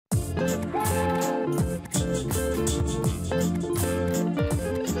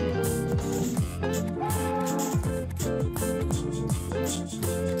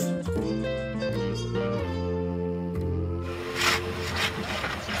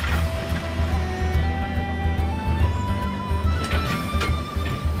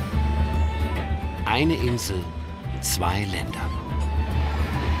Eine Insel, zwei Länder.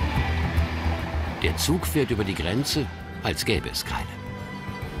 Der Zug fährt über die Grenze, als gäbe es keine.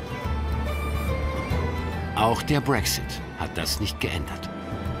 Auch der Brexit hat das nicht geändert.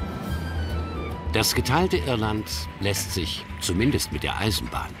 Das geteilte Irland lässt sich, zumindest mit der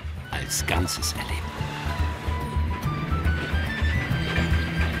Eisenbahn, als Ganzes erleben.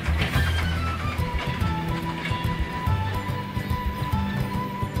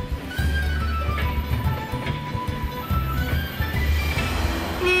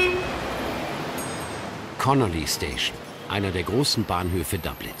 Connolly Station, einer der großen Bahnhöfe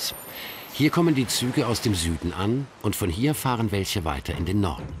Dublins. Hier kommen die Züge aus dem Süden an und von hier fahren welche weiter in den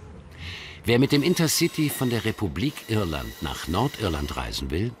Norden. Wer mit dem Intercity von der Republik Irland nach Nordirland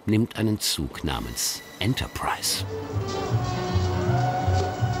reisen will, nimmt einen Zug namens Enterprise.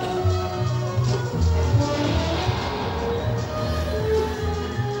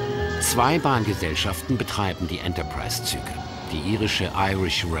 Zwei Bahngesellschaften betreiben die Enterprise-Züge. Die irische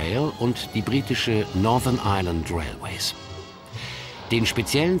Irish Rail und die britische Northern Ireland Railways. Den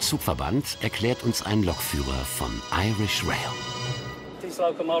speziellen Zugverband erklärt uns ein Lokführer von Irish Rail.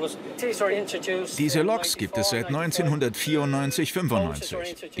 Diese Loks gibt es seit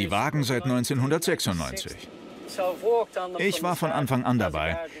 1994/95, die Wagen seit 1996. Ich war von Anfang an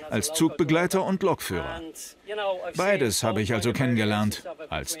dabei, als Zugbegleiter und Lokführer. Beides habe ich also kennengelernt,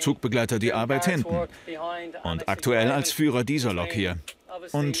 als Zugbegleiter die Arbeit hinten und aktuell als Führer dieser Lok hier.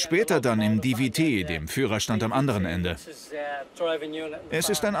 Und später dann im DVT, dem Führerstand am anderen Ende. Es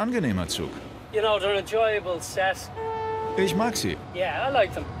ist ein angenehmer Zug. Ich mag sie.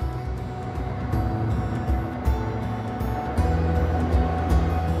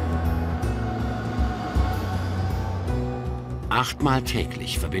 8-mal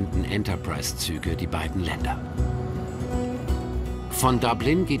täglich verbinden Enterprise-Züge die beiden Länder. Von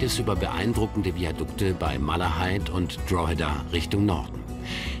Dublin geht es über beeindruckende Viadukte bei Malahide und Drogheda Richtung Norden.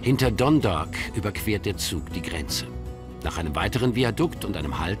 Hinter Dundalk überquert der Zug die Grenze. Nach einem weiteren Viadukt und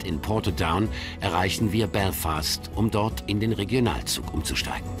einem Halt in Portadown erreichen wir Belfast, um dort in den Regionalzug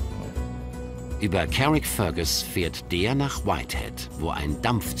umzusteigen. Über Carrickfergus fährt der nach Whitehead, wo ein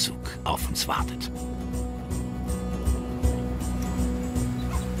Dampfzug auf uns wartet.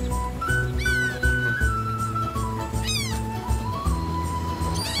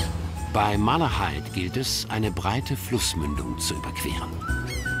 Bei Malahide gilt es, eine breite Flussmündung zu überqueren.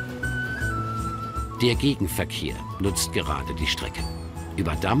 Der Gegenverkehr nutzt gerade die Strecke.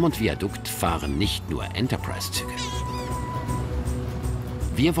 Über Damm und Viadukt fahren nicht nur Enterprise-Züge.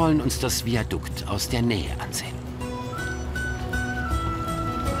 Wir wollen uns das Viadukt aus der Nähe ansehen.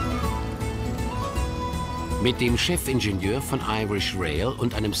 Mit dem Chefingenieur von Irish Rail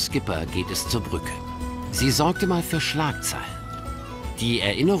und einem Skipper geht es zur Brücke. Sie sorgte mal für Schlagzeilen. Die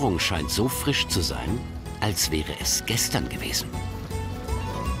Erinnerung scheint so frisch zu sein, als wäre es gestern gewesen.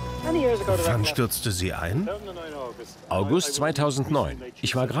 Wann stürzte sie ein? August 2009.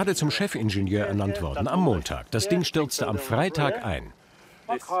 Ich war gerade zum Chefingenieur ernannt worden, am Montag. Das Ding stürzte am Freitag ein.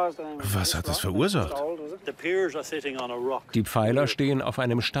 Was hat es verursacht? Die Pfeiler stehen auf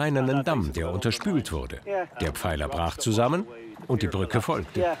einem steinernen Damm, der unterspült wurde. Der Pfeiler brach zusammen und die Brücke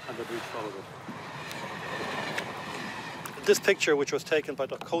folgte.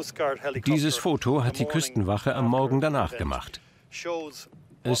 Dieses Foto hat die Küstenwache am Morgen danach gemacht.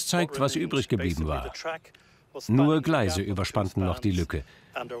 Es zeigt, was übrig geblieben war. Nur Gleise überspannten noch die Lücke.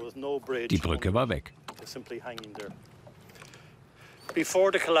 Die Brücke war weg.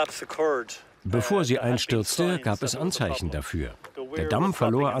 Bevor sie einstürzte, gab es Anzeichen dafür. Der Damm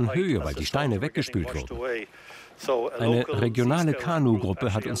verlor an Höhe, weil die Steine weggespült wurden. Eine regionale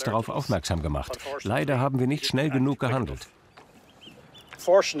Kanugruppe hat uns darauf aufmerksam gemacht. Leider haben wir nicht schnell genug gehandelt.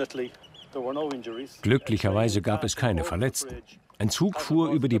 Glücklicherweise gab es keine Verletzten. Ein Zug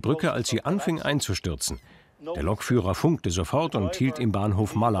fuhr über die Brücke, als sie anfing einzustürzen. Der Lokführer funkte sofort und hielt im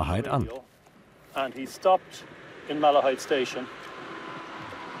Bahnhof Malahide an.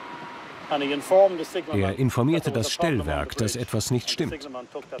 Er informierte das Stellwerk, dass etwas nicht stimmt.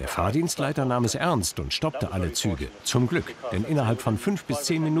 Der Fahrdienstleiter nahm es ernst und stoppte alle Züge. Zum Glück, denn innerhalb von 5 bis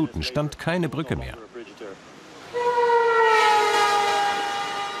 10 Minuten stand keine Brücke mehr.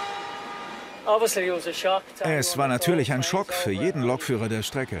 Es war natürlich ein Schock für jeden Lokführer der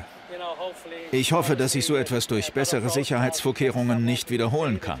Strecke. Ich hoffe, dass sich so etwas durch bessere Sicherheitsvorkehrungen nicht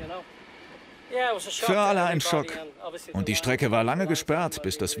wiederholen kann. Für alle ein Schock. Und die Strecke war lange gesperrt,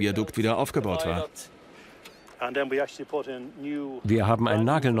 bis das Viadukt wieder aufgebaut war. Wir haben ein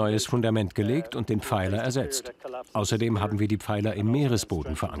nagelneues Fundament gelegt und den Pfeiler ersetzt. Außerdem haben wir die Pfeiler im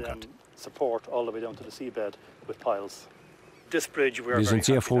Meeresboden verankert. Wir sind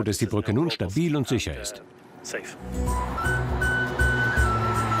sehr froh, dass die Brücke nun stabil und sicher ist.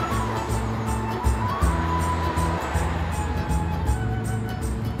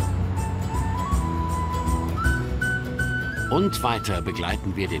 Und weiter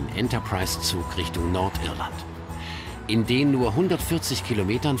begleiten wir den Enterprise-Zug Richtung Nordirland. In den nur 140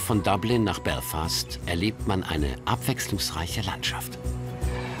 Kilometern von Dublin nach Belfast erlebt man eine abwechslungsreiche Landschaft.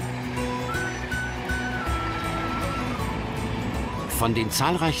 Von den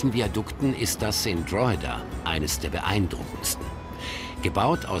zahlreichen Viadukten ist das in Drogheda eines der beeindruckendsten.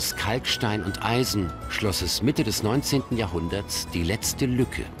 Gebaut aus Kalkstein und Eisen, schloss es Mitte des 19. Jahrhunderts die letzte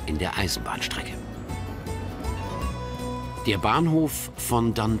Lücke in der Eisenbahnstrecke. Der Bahnhof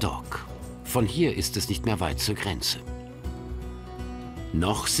von Dundalk. Von hier ist es nicht mehr weit zur Grenze.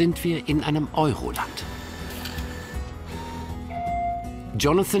 Noch sind wir in einem Euroland.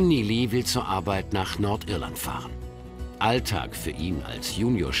 Jonathan Neely will zur Arbeit nach Nordirland fahren. Alltag für ihn als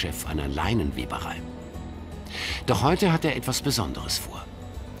Juniorchef einer Leinenweberei. Doch heute hat er etwas Besonderes vor.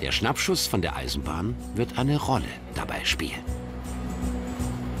 Der Schnappschuss von der Eisenbahn wird eine Rolle dabei spielen.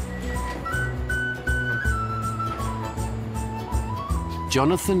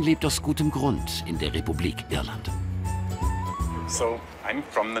 Jonathan lebt aus gutem Grund in der Republik Irland.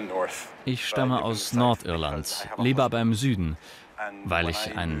 Ich stamme aus Nordirland, lebe aber im Süden, weil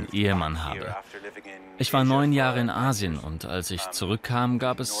ich einen Ehemann habe. Ich war 9 Jahre in Asien und als ich zurückkam,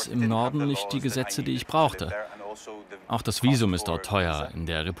 gab es im Norden nicht die Gesetze, die ich brauchte. Auch das Visum ist dort teuer, in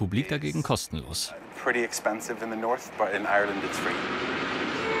der Republik dagegen kostenlos.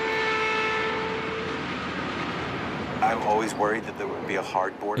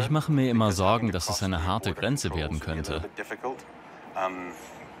 Ich mache mir immer Sorgen, dass es eine harte Grenze werden könnte.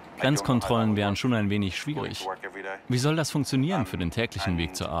 Grenzkontrollen wären schon ein wenig schwierig. Wie soll das funktionieren für den täglichen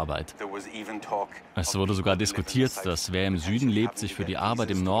Weg zur Arbeit? Es wurde sogar diskutiert, dass wer im Süden lebt, sich für die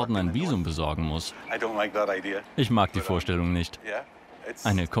Arbeit im Norden ein Visum besorgen muss. Ich mag die Vorstellung nicht.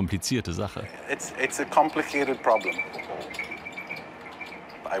 Eine komplizierte Sache.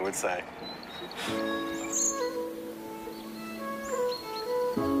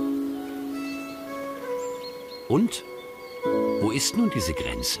 Und? Wo ist nun diese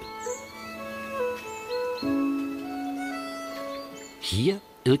Grenze? Hier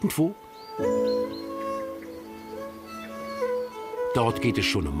irgendwo? Dort geht es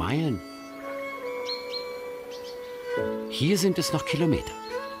schon um Meilen. Hier sind es noch Kilometer.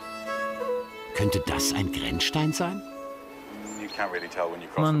 Könnte das ein Grenzstein sein?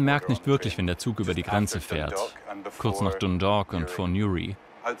 Man merkt nicht wirklich, wenn der Zug über die Grenze fährt. Kurz nach Dundalk und vor Newry.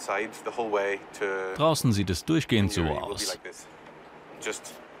 Draußen sieht es durchgehend so aus.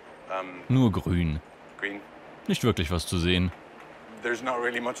 Nur grün. Nicht wirklich was zu sehen.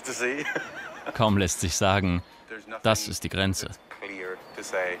 Kaum lässt sich sagen, das ist die Grenze.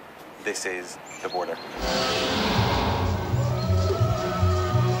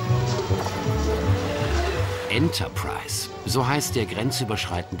 Enterprise, so heißt der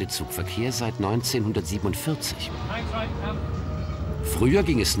grenzüberschreitende Zugverkehr seit 1947. Früher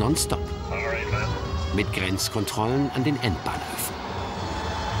ging es nonstop, mit Grenzkontrollen an den Endbahnhöfen.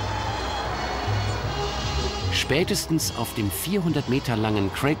 Spätestens auf dem 400 Meter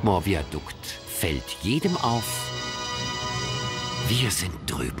langen Craigmore-Viadukt fällt jedem auf, wir sind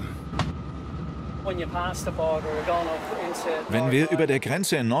drüben. Wenn wir über der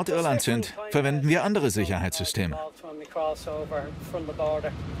Grenze in Nordirland sind, verwenden wir andere Sicherheitssysteme.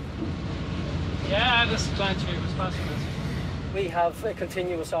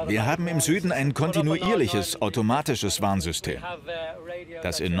 Wir haben im Süden ein kontinuierliches, automatisches Warnsystem.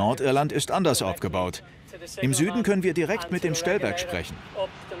 Das in Nordirland ist anders aufgebaut. Im Süden können wir direkt mit dem Stellwerk sprechen.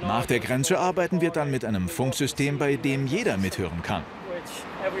 Nach der Grenze arbeiten wir dann mit einem Funksystem, bei dem jeder mithören kann.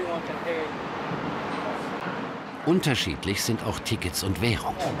 Unterschiedlich sind auch Tickets und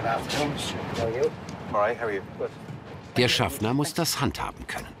Währung. Der Schaffner muss das handhaben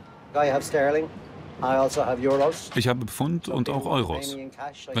können. Ich habe Pfund und auch Euros.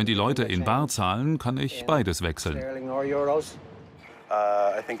 Wenn die Leute in Bar zahlen, kann ich beides wechseln.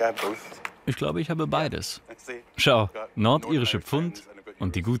 Ich glaube, ich habe beides. Schau, nordirische Pfund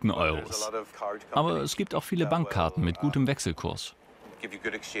und die guten Euros. Aber es gibt auch viele Bankkarten mit gutem Wechselkurs.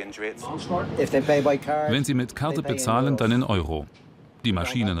 Wenn Sie mit Karte bezahlen, dann in Euro. Die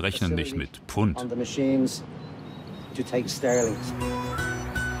Maschinen rechnen nicht mit Pfund.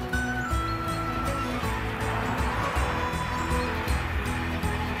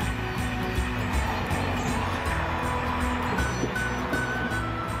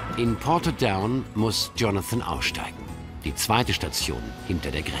 In Portadown muss Jonathan aussteigen. Die zweite Station hinter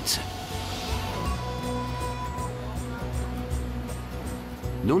der Grenze.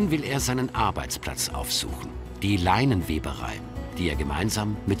 Nun will er seinen Arbeitsplatz aufsuchen. Die Leinenweberei, die er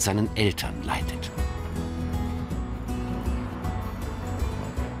gemeinsam mit seinen Eltern leitet.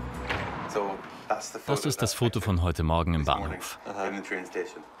 Das ist das Foto von heute Morgen im Bahnhof.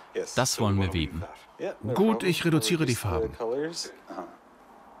 Das wollen wir weben. Gut, ich reduziere die Farben.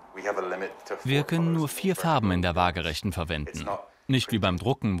 Wir können nur 4 Farben in der Waagerechten verwenden. Nicht wie beim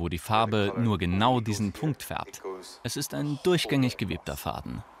Drucken, wo die Farbe nur genau diesen Punkt färbt. Es ist ein durchgängig gewebter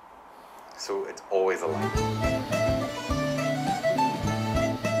Faden.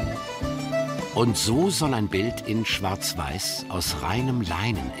 Und so soll ein Bild in Schwarz-Weiß aus reinem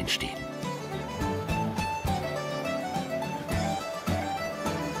Leinen entstehen.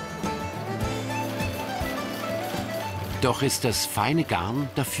 Doch ist das feine Garn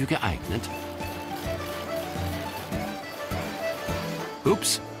dafür geeignet?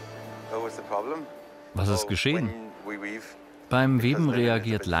 Ups. Was ist geschehen? Beim Weben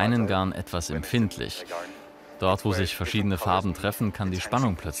reagiert Leinengarn etwas empfindlich. Dort, wo sich verschiedene Farben treffen, kann die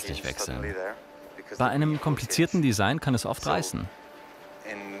Spannung plötzlich wechseln. Bei einem komplizierten Design kann es oft reißen.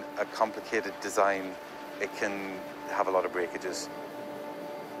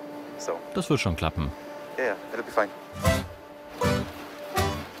 Das wird schon klappen.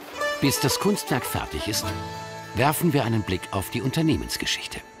 Bis das Kunstwerk fertig ist, werfen wir einen Blick auf die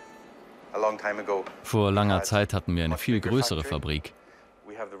Unternehmensgeschichte. Vor langer Zeit hatten wir eine viel größere Fabrik.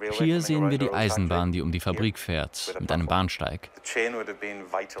 Hier sehen wir die Eisenbahn, die um die Fabrik fährt, mit einem Bahnsteig.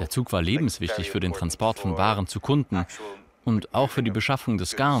 Der Zug war lebenswichtig für den Transport von Waren zu Kunden und auch für die Beschaffung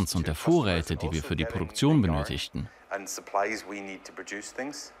des Garns und der Vorräte, die wir für die Produktion benötigten.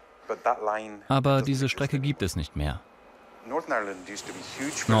 Aber diese Strecke gibt es nicht mehr.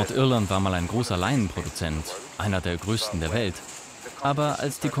 Nordirland war mal ein großer Leinenproduzent, einer der größten der Welt. Aber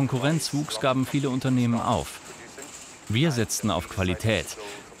als die Konkurrenz wuchs, gaben viele Unternehmen auf. Wir setzten auf Qualität.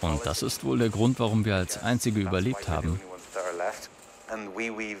 Und das ist wohl der Grund, warum wir als Einzige überlebt haben.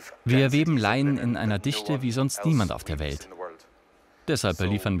 Wir weben Leinen in einer Dichte wie sonst niemand auf der Welt. Deshalb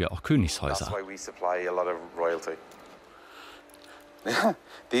beliefern wir auch Königshäuser.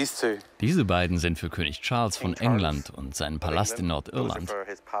 Diese beiden sind für König Charles von England und seinen Palast in Nordirland.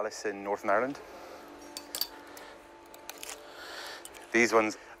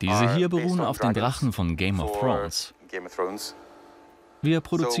 Diese hier beruhen auf den Drachen von Game of Thrones. Wir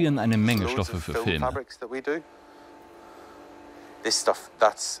produzieren eine Menge Stoffe für Filme.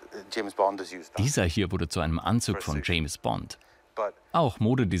 Dieser hier wurde zu einem Anzug von James Bond. Auch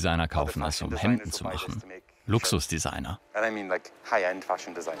Modedesigner kaufen es, um Hemden zu machen. Luxusdesigner.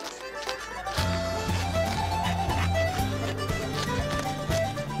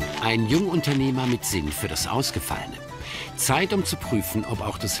 Ein Jungunternehmer mit Sinn für das Ausgefallene. Zeit, um zu prüfen, ob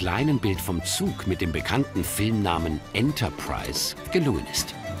auch das Leinenbild vom Zug mit dem bekannten Filmnamen Enterprise gelungen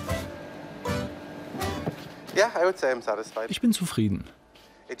ist. Ich bin zufrieden.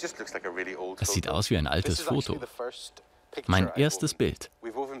 Es sieht aus wie ein altes Foto. Mein erstes Bild.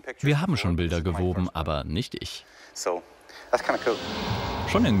 Wir haben schon Bilder gewoben, aber nicht ich.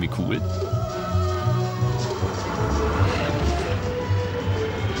 Schon irgendwie cool.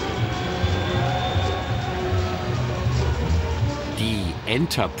 Die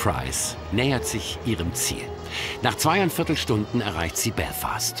Enterprise nähert sich ihrem Ziel. Nach 2,25 Stunden erreicht sie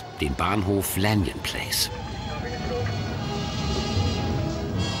Belfast, den Bahnhof Lanyon Place.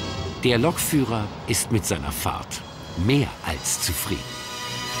 Der Lokführer ist mit seiner Fahrt mehr als zufrieden.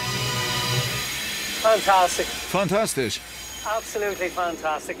 Fantastisch.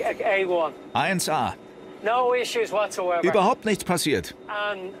 A1. 1A. No issues whatsoever. Überhaupt nichts passiert.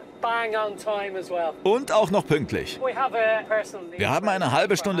 And bang on time as well. Und auch noch pünktlich. We have a personal leave. Wir haben eine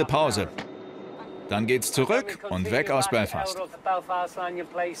halbe Stunde Pause. Dann geht's zurück und weg aus Belfast.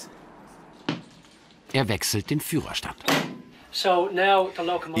 Er wechselt den Führerstand.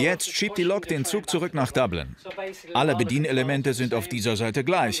 Jetzt schiebt die Lok den Zug zurück nach Dublin. Alle Bedienelemente sind auf dieser Seite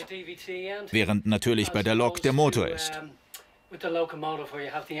gleich, während natürlich bei der Lok der Motor ist.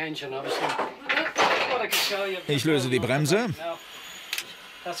 Ich löse die Bremse.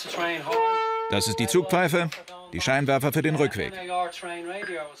 Das ist die Zugpfeife, die Scheinwerfer für den Rückweg.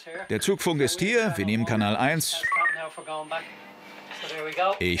 Der Zugfunk ist hier, wir nehmen Kanal 1.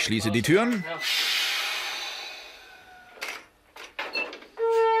 Ich schließe die Türen.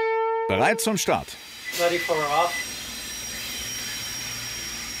 Bereit zum Start.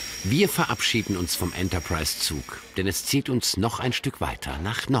 Wir verabschieden uns vom Enterprise-Zug, denn es zieht uns noch ein Stück weiter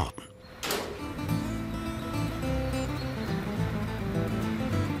nach Norden.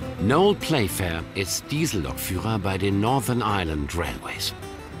 Noel Playfair ist Diesellokführer bei den Northern Ireland Railways.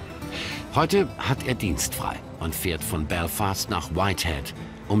 Heute hat er dienstfrei und fährt von Belfast nach Whitehead,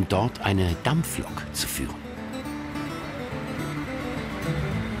 um dort eine Dampflok zu führen.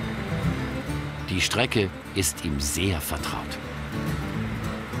 Die Strecke ist ihm sehr vertraut.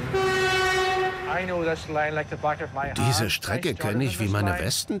 Diese Strecke kenne ich wie meine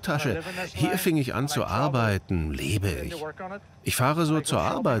Westentasche. Hier fing ich an zu arbeiten, lebe ich. Ich fahre so zur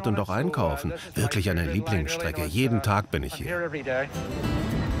Arbeit und auch einkaufen. Wirklich eine Lieblingsstrecke. Jeden Tag bin ich hier.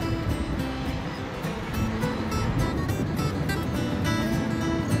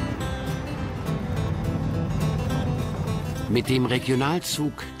 Mit dem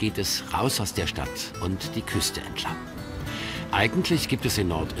Regionalzug geht es raus aus der Stadt und die Küste entlang. Eigentlich gibt es in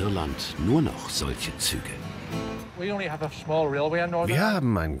Nordirland nur noch solche Züge. Wir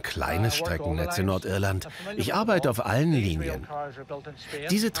haben ein kleines Streckennetz in Nordirland. Ich arbeite auf allen Linien.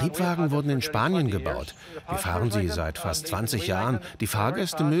 Diese Triebwagen wurden in Spanien gebaut. Wir fahren sie seit fast 20 Jahren. Die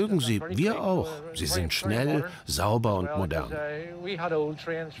Fahrgäste mögen sie, wir auch. Sie sind schnell, sauber und modern.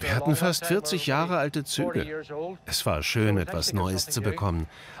 Wir hatten fast 40 Jahre alte Züge. Es war schön, etwas Neues zu bekommen.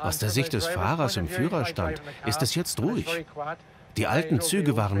 Aus der Sicht des Fahrers im Führerstand ist es jetzt ruhig. Die alten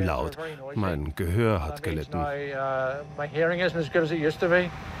Züge waren laut. Mein Gehör hat gelitten.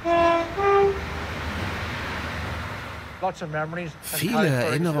 Viele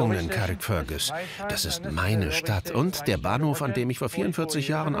Erinnerungen in Carrickfergus. Das ist meine Stadt und der Bahnhof, an dem ich vor 44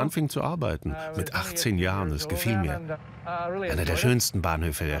 Jahren anfing zu arbeiten. Mit 18 Jahren, es gefiel mir. Einer der schönsten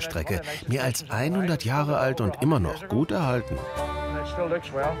Bahnhöfe der Strecke. Mehr als 100 Jahre alt und immer noch gut erhalten.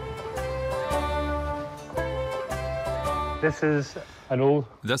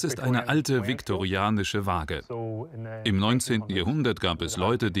 Das ist eine alte viktorianische Waage. Im 19. Jahrhundert gab es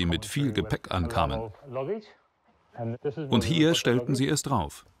Leute, die mit viel Gepäck ankamen. Und hier stellten sie es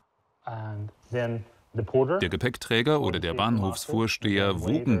drauf. Der Gepäckträger oder der Bahnhofsvorsteher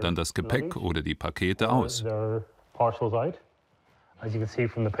wogen dann das Gepäck oder die Pakete aus.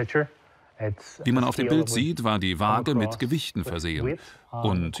 Wie man auf dem Bild sieht, war die Waage mit Gewichten versehen.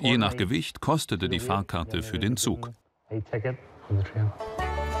 Und je nach Gewicht kostete die Fahrkarte für den Zug.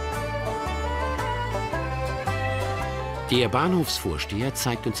 Der Bahnhofsvorsteher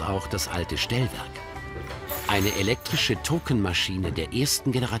zeigt uns auch das alte Stellwerk. Eine elektrische Tokenmaschine der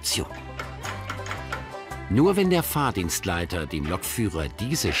ersten Generation. Nur wenn der Fahrdienstleiter dem Lokführer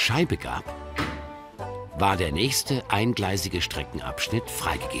diese Scheibe gab, war der nächste eingleisige Streckenabschnitt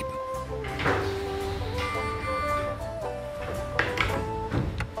freigegeben.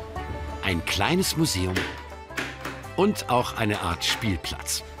 Ein kleines Museum und auch eine Art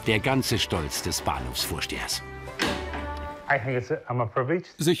Spielplatz. Der ganze Stolz des Bahnhofsvorstehers.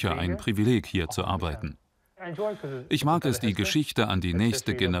 Sicher ein Privileg, hier zu arbeiten. Ich mag es, die Geschichte an die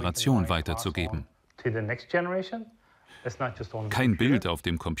nächste Generation weiterzugeben. Kein Bild auf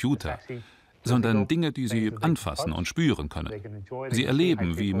dem Computer, sondern Dinge, die sie anfassen und spüren können. Sie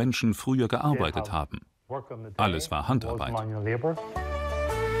erleben, wie Menschen früher gearbeitet haben. Alles war Handarbeit.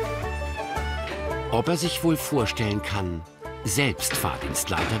 Ob er sich wohl vorstellen kann, selbst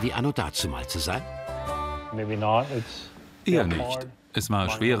Fahrdienstleiter wie anno dazumal zu sein? Eher nicht. Es war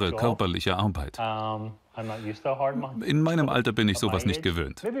schwere körperliche Arbeit. In meinem Alter bin ich sowas nicht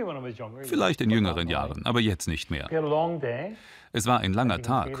gewöhnt. Vielleicht in jüngeren Jahren, aber jetzt nicht mehr. Es war ein langer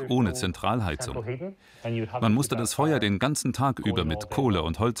Tag ohne Zentralheizung. Man musste das Feuer den ganzen Tag über mit Kohle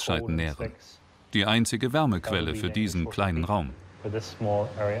und Holzscheiten nähren. Die einzige Wärmequelle für diesen kleinen Raum.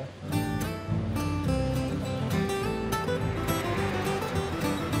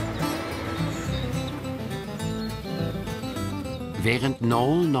 Während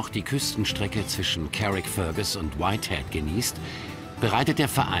Noel noch die Küstenstrecke zwischen Carrickfergus und Whitehead genießt, bereitet der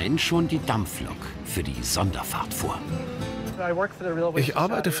Verein schon die Dampflok für die Sonderfahrt vor. Ich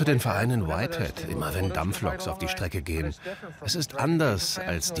arbeite für den Verein in Whitehead, immer wenn Dampfloks auf die Strecke gehen. Es ist anders,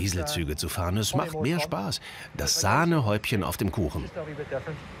 als Dieselzüge zu fahren. Es macht mehr Spaß. Das Sahnehäubchen auf dem Kuchen.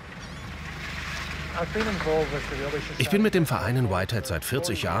 Ich bin mit dem Verein in Whitehead seit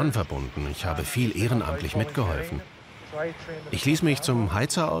 40 Jahren verbunden. Ich habe viel ehrenamtlich mitgeholfen. Ich ließ mich zum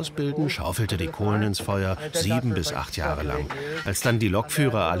Heizer ausbilden, schaufelte die Kohlen ins Feuer 7 bis 8 Jahre lang. Als dann die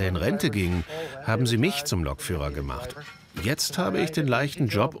Lokführer alle in Rente gingen, haben sie mich zum Lokführer gemacht. Jetzt habe ich den leichten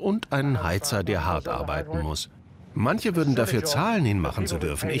Job und einen Heizer, der hart arbeiten muss. Manche würden dafür zahlen, ihn machen zu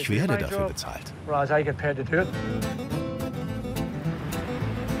dürfen. Ich werde dafür bezahlt.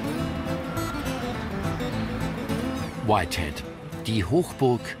 Whitehead, die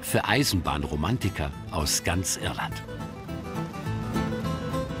Hochburg für Eisenbahn-Romantiker aus ganz Irland.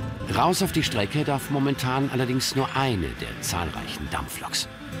 Raus auf die Strecke darf momentan allerdings nur eine der zahlreichen Dampfloks.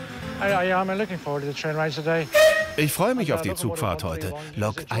 Ich freue mich auf die Zugfahrt heute.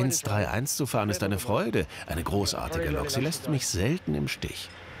 Lok 131 zu fahren ist eine Freude. Eine großartige Lok. Sie lässt mich selten im Stich.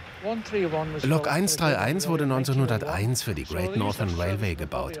 Lok 131 wurde 1901 für die Great Northern Railway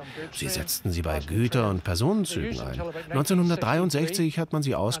gebaut. Sie setzten sie bei Güter- und Personenzügen ein. 1963 hat man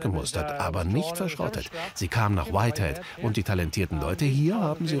sie ausgemustert, aber nicht verschrottet. Sie kam nach Whitehead und die talentierten Leute hier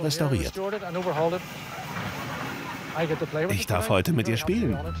haben sie restauriert. Ich darf heute mit ihr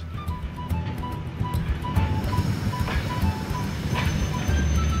spielen.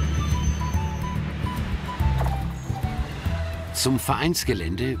 Zum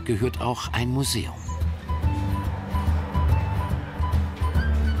Vereinsgelände gehört auch ein Museum.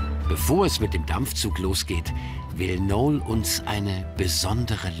 Bevor es mit dem Dampfzug losgeht, will Noel uns eine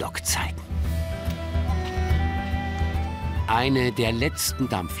besondere Lok zeigen. Eine der letzten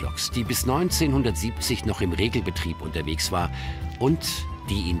Dampfloks, die bis 1970 noch im Regelbetrieb unterwegs war und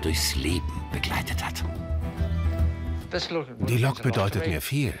die ihn durchs Leben begleitet hat. Die Lok bedeutet mir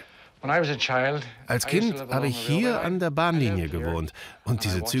viel. Als Kind habe ich hier an der Bahnlinie gewohnt und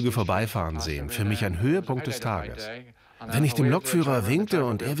diese Züge vorbeifahren sehen. Für mich ein Höhepunkt des Tages. Wenn ich dem Lokführer winkte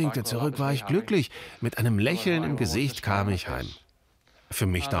und er winkte zurück, war ich glücklich. Mit einem Lächeln im Gesicht kam ich heim. Für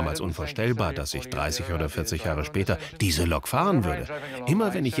mich damals unvorstellbar, dass ich 30 oder 40 Jahre später diese Lok fahren würde.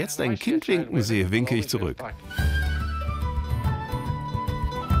 Immer wenn ich jetzt ein Kind winken sehe, winke ich zurück.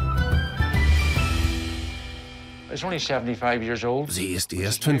 Sie ist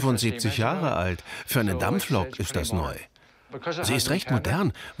erst 75 Jahre alt. Für eine Dampflok ist das neu. Sie ist recht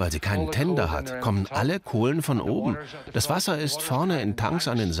modern, weil sie keinen Tender hat. Kommen alle Kohlen von oben. Das Wasser ist vorne in Tanks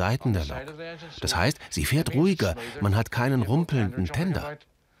an den Seiten der Lok. Das heißt, sie fährt ruhiger. Man hat keinen rumpelnden Tender.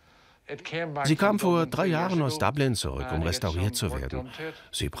 Sie kam vor 3 Jahren aus Dublin zurück, um restauriert zu werden.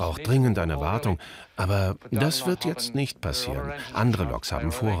 Sie braucht dringend eine Wartung, aber das wird jetzt nicht passieren. Andere Loks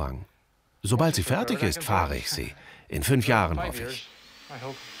haben Vorrang. Sobald sie fertig ist, fahre ich sie. In 5 Jahren, hoffe ich.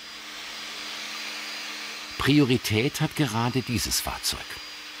 Priorität hat gerade dieses Fahrzeug.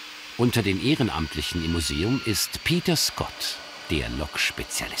 Unter den Ehrenamtlichen im Museum ist Peter Scott, der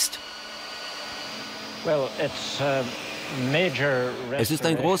Lokspezialist. Es ist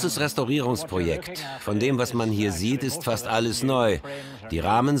ein großes Restaurierungsprojekt. Von dem, was man hier sieht, ist fast alles neu. Die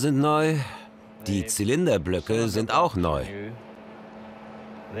Rahmen sind neu, die Zylinderblöcke sind auch neu.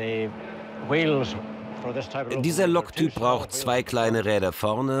 Dieser Loktyp braucht 2 kleine Räder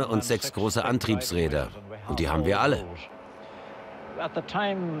vorne und 6 große Antriebsräder. Und die haben wir alle.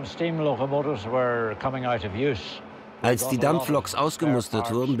 Als die Dampfloks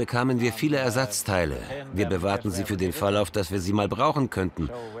ausgemustert wurden, bekamen wir viele Ersatzteile. Wir bewahrten sie für den Fall, auf dass wir sie mal brauchen könnten.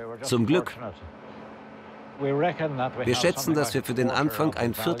 Zum Glück. Wir schätzen, dass wir für den Anfang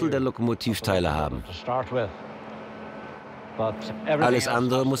 1/4 der Lokomotivteile haben. Alles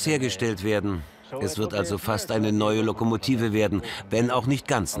andere muss hergestellt werden. Es wird also fast eine neue Lokomotive werden, wenn auch nicht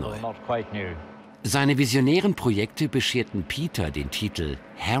ganz neu. Seine visionären Projekte bescherten Peter den Titel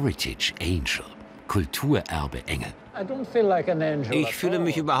Heritage Angel, Kulturerbe-Engel. Ich fühle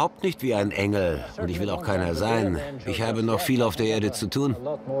mich überhaupt nicht wie ein Engel und ich will auch keiner sein. Ich habe noch viel auf der Erde zu tun.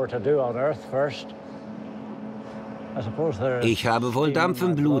 Ich habe wohl Dampf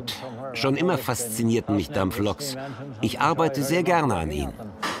im Blut. Schon immer faszinierten mich Dampfloks. Ich arbeite sehr gerne an ihnen.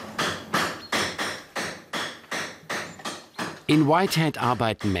 In Whitehead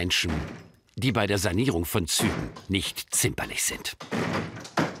arbeiten Menschen, die bei der Sanierung von Zügen nicht zimperlich sind.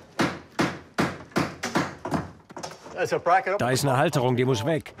 Da ist eine Halterung, die muss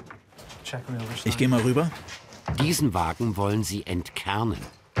weg. Ich gehe mal rüber. Diesen Wagen wollen sie entkernen.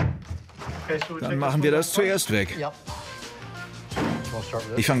 Dann machen wir das zuerst weg.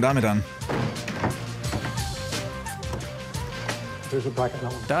 Ich fange damit an.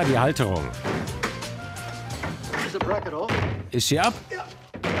 Da die Halterung. Ist sie ab?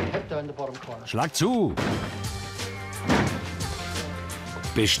 Schlag zu.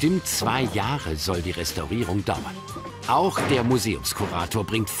 Bestimmt 2 Jahre soll die Restaurierung dauern. Auch der Museumskurator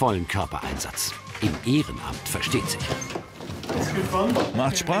bringt vollen Körpereinsatz. Im Ehrenamt, versteht sich.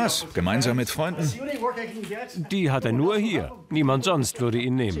 Macht Spaß, gemeinsam mit Freunden. Die hat er nur hier. Niemand sonst würde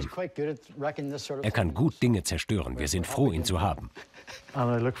ihn nehmen. Er kann gut Dinge zerstören. Wir sind froh, ihn zu haben.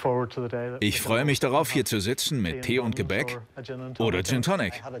 Ich freue mich darauf, hier zu sitzen mit Tee und Gebäck oder Gin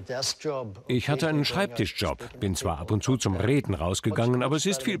Tonic. Ich hatte einen Schreibtischjob. Bin zwar ab und zu zum Reden rausgegangen, aber es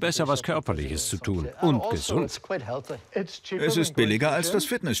ist viel besser, was Körperliches zu tun. Und gesund. Es ist billiger als das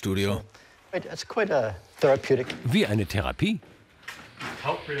Fitnessstudio. Wie eine Therapie.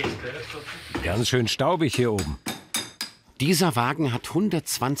 Ganz schön staubig hier oben. Dieser Wagen hat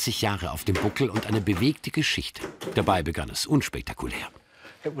 120 Jahre auf dem Buckel und eine bewegte Geschichte. Dabei begann es unspektakulär.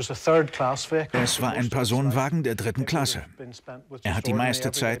 Es war ein Personenwagen der 3. Klasse. Er hat die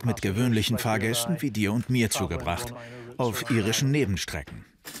meiste Zeit mit gewöhnlichen Fahrgästen wie dir und mir zugebracht, auf irischen Nebenstrecken.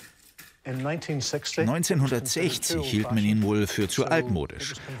 1960 hielt man ihn wohl für zu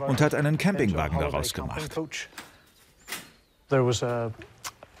altmodisch und hat einen Campingwagen daraus gemacht.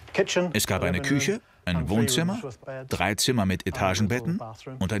 Es gab eine Küche, ein Wohnzimmer, 3 Zimmer mit Etagenbetten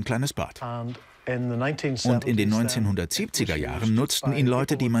und ein kleines Bad. Und in den 1970er Jahren nutzten ihn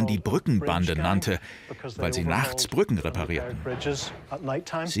Leute, die man die Brückenbande nannte, weil sie nachts Brücken reparierten.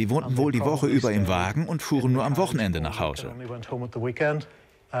 Sie wohnten wohl die Woche über im Wagen und fuhren nur am Wochenende nach Hause.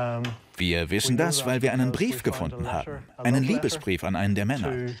 Wir wissen das, weil wir einen Brief gefunden haben, einen Liebesbrief an einen der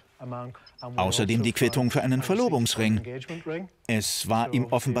Männer. Außerdem die Quittung für einen Verlobungsring. Es war ihm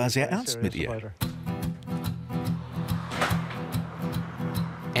offenbar sehr ernst mit ihr.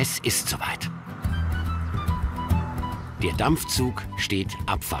 Es ist soweit. Der Dampfzug steht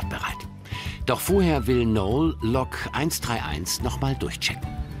abfahrtbereit. Doch vorher will Noel Lok 131 nochmal durchchecken.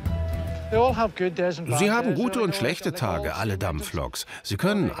 Sie haben gute und schlechte Tage, alle Dampfloks. Sie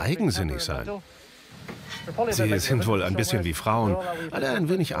können eigensinnig sein. Sie sind wohl ein bisschen wie Frauen, alle ein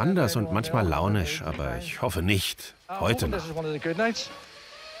wenig anders und manchmal launisch, aber ich hoffe nicht heute Nacht.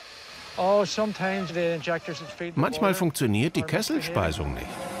 Manchmal funktioniert die Kesselspeisung nicht.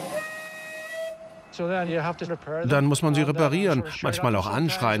 Dann muss man sie reparieren, manchmal auch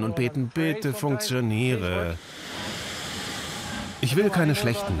anschreien und beten, bitte funktioniere. Ich will keine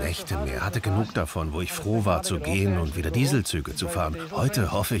schlechten Nächte mehr, hatte genug davon, wo ich froh war zu gehen und wieder Dieselzüge zu fahren.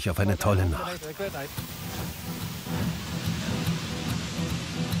 Heute hoffe ich auf eine tolle Nacht.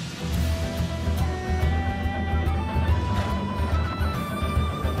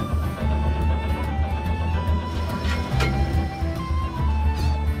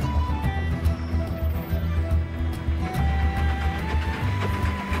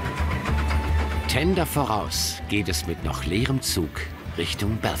 Tender voraus geht es mit noch leerem Zug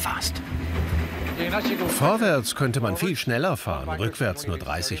Richtung Belfast. Vorwärts könnte man viel schneller fahren, rückwärts nur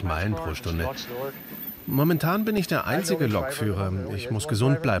 30 Meilen pro Stunde. Momentan bin ich der einzige Lokführer. Ich muss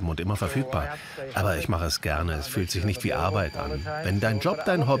gesund bleiben und immer verfügbar. Aber ich mache es gerne, es fühlt sich nicht wie Arbeit an. Wenn dein Job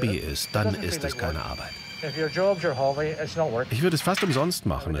dein Hobby ist, dann ist es keine Arbeit. Ich würde es fast umsonst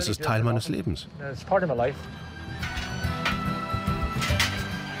machen, es ist Teil meines Lebens.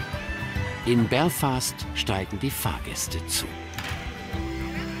 In Belfast steigen die Fahrgäste zu.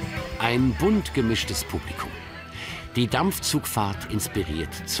 Ein bunt gemischtes Publikum. Die Dampfzugfahrt inspiriert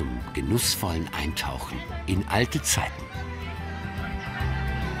zum genussvollen Eintauchen in alte Zeiten.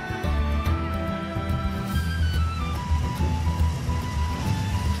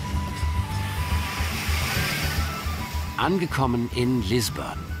 Angekommen in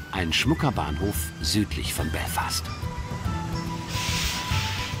Lisburn, ein schmucker Bahnhof südlich von Belfast.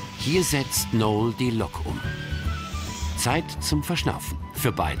 Hier setzt Noel die Lok um. Zeit zum Verschnaufen.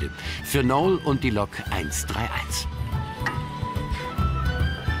 Für beide. Für Noel und die Lok 131.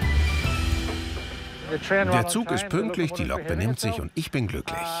 Der Zug ist pünktlich, die Lok benimmt sich und ich bin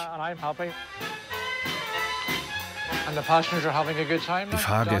glücklich. Die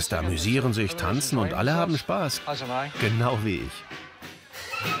Fahrgäste amüsieren sich, tanzen und alle haben Spaß. Genau wie ich.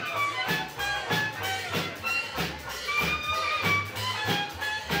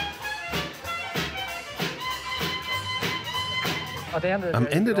 Am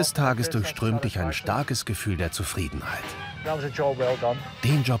Ende des Tages durchströmt dich ein starkes Gefühl der Zufriedenheit.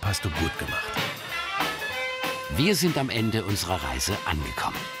 Den Job hast du gut gemacht. Wir sind am Ende unserer Reise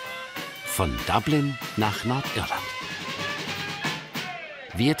angekommen. Von Dublin nach Nordirland.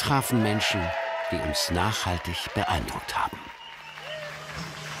 Wir trafen Menschen, die uns nachhaltig beeindruckt haben.